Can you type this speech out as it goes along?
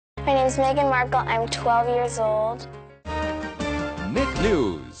My name is Megan Markle. I'm 12 years old. Nick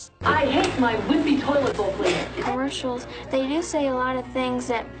News. I hate my wimpy toilet bowl cleaner. Commercials, they do say a lot of things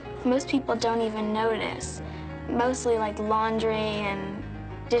that most people don't even notice. Mostly like laundry and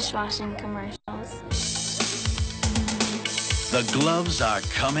dishwashing commercials. The gloves are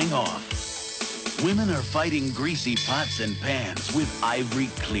coming off. Women are fighting greasy pots and pans with Ivory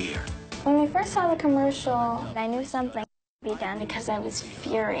Clear. When we first saw the commercial, I knew something had to be done because I was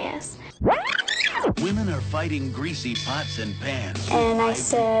furious. Women are fighting greasy pots and pans. And I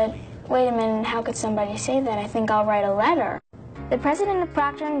said, wait a minute, how could somebody say that? I think I'll write a letter. The president of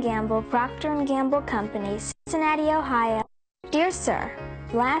Procter & Gamble, Procter & Gamble Company, Cincinnati, Ohio. Dear sir,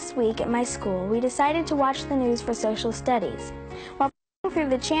 last week at my school, we decided to watch the news for social studies. While through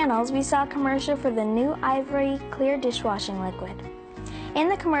the channels, we saw a commercial for the new Ivory Clear dishwashing liquid. In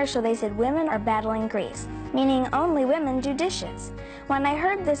the commercial, they said women are battling grease, meaning only women do dishes. When I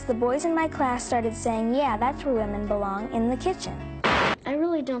heard this, the boys in my class started saying, yeah, that's where women belong, in the kitchen. I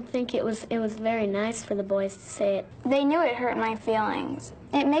really don't think it was very nice for the boys to say it. They knew it hurt my feelings.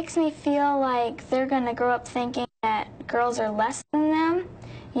 It makes me feel like they're going to grow up thinking that girls are less than them.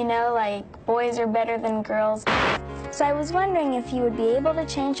 You know, like boys are better than girls. So I was wondering if you would be able to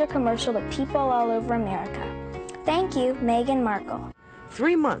change your commercial to people all over America. Thank you, Megan Markle.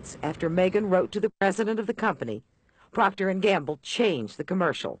 3 months after Megan wrote to the president of the company, Procter & Gamble changed the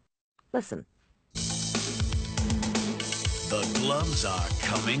commercial. Listen. The gloves are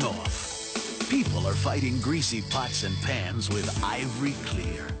coming off. People are fighting greasy pots and pans with Ivory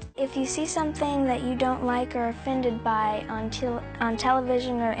Clear. If you see something that you don't like or are offended by on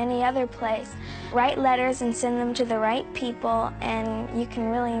television or any other place, write letters and send them to the right people, and you can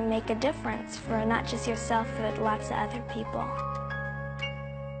really make a difference for not just yourself, but lots of other people.